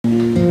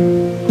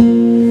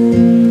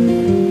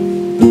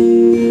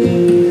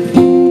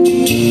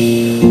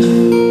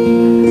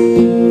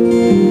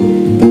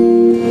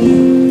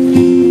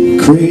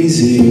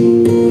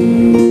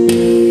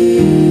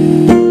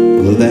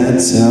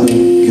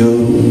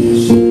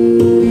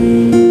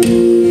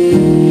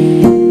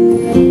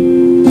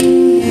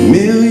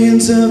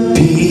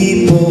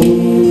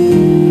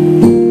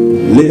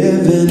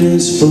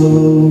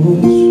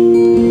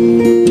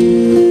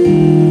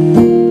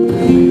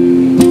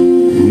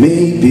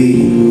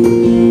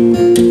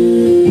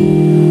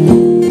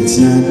It's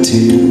not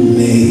too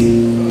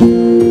late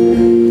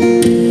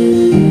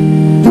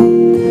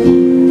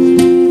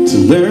to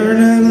learn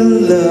how to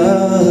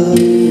love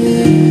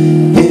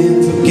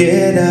and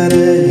forget how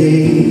to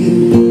hate.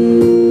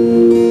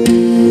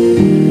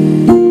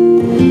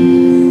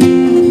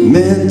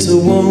 Mental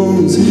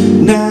wounds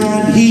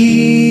not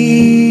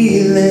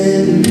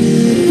healing,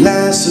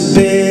 life's a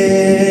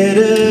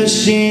better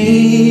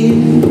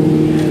shame.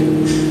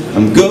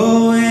 I'm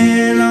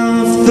going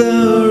off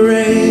the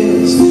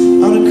rails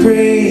on a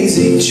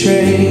crazy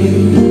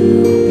train.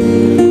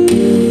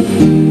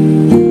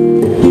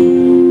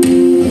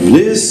 I've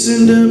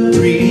listened to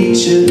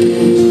preachers,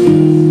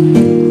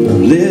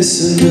 I've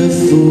listened to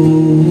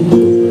fools,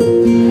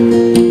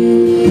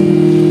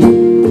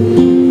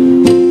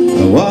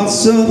 I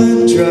watched all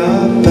the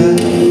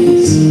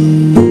dropouts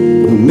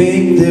who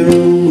make their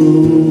own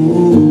rules.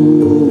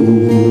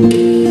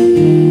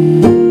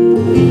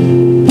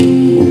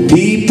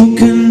 People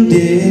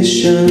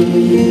conditioned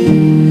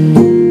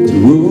to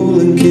rule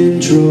and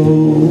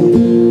control.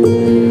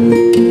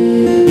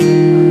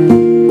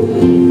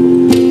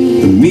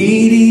 The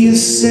media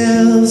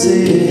sells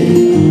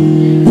it,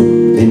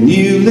 and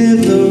you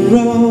live the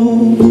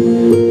role.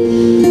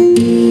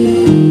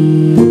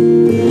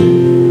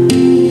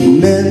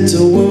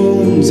 Mental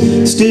wounds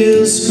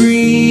still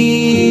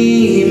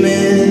screaming,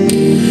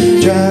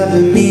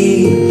 driving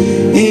me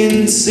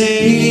insane.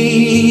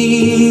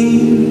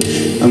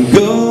 I'm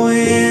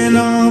going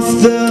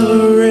off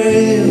the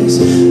rails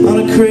on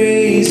a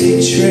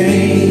crazy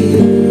train.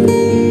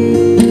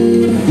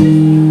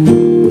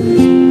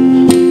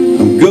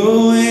 I'm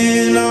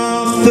going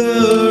off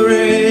the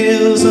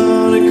rails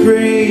on a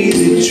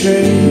crazy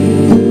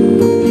train.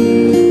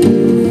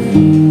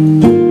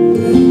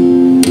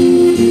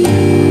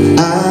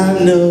 I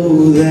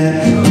know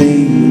that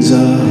things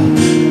are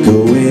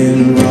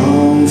going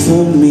wrong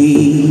for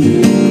me.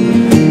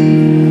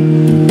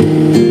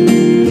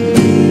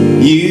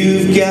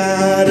 You've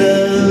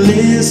gotta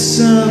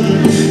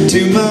listen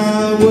to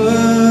my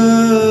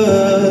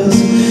words.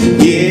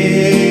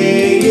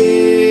 Yeah,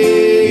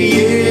 yeah, yeah,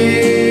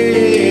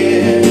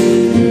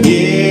 yeah, yeah,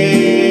 yeah,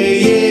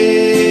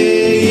 yeah,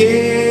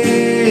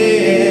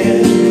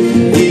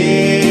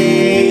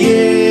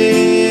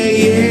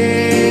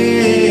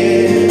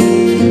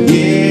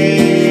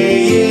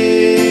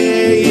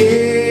 yeah.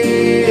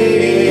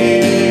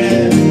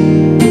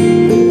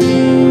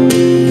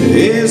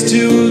 Here's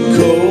to a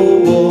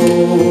cobalt,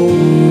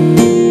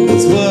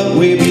 that's what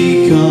we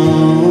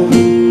become.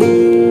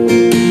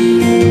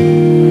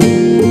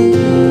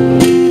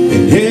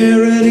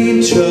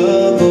 Inheriting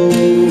trouble,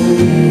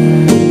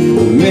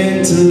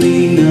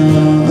 mentally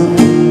numb.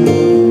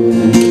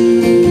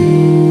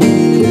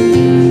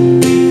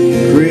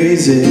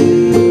 Crazy,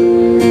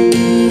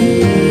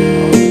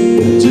 I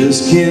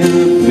just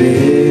can't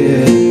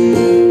bear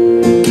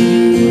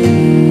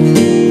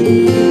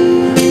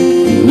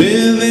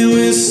living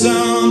with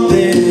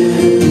something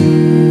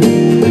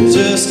that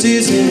just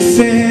isn't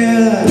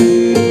fair.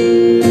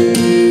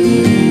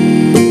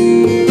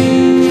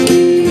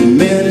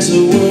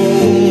 Mental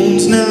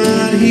wounds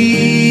not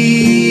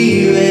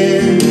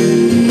healing,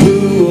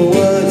 who or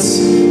what's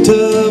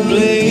to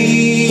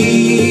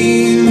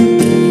blame?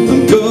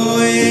 I'm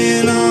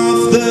going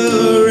off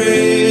the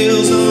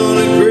rails on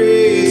a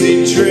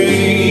crazy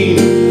train.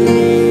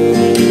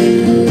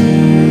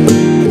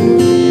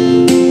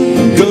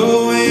 I'm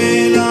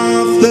going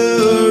off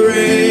the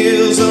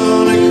rails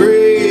on a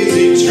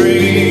crazy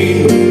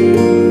train.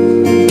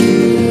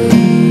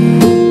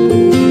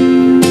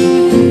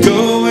 I'm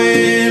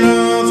going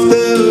off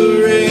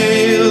the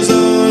rails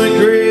on a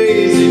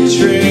crazy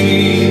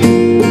train.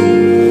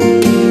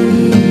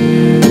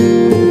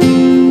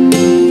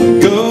 I'm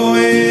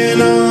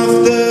going off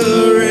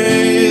the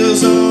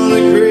rails on a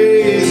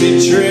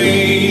crazy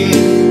train.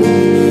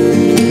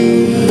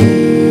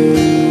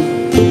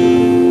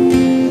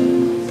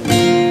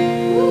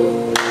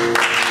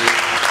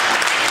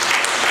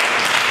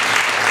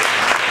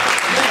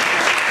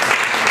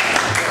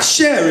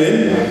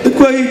 Sharing, look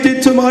what you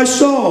did to my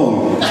song.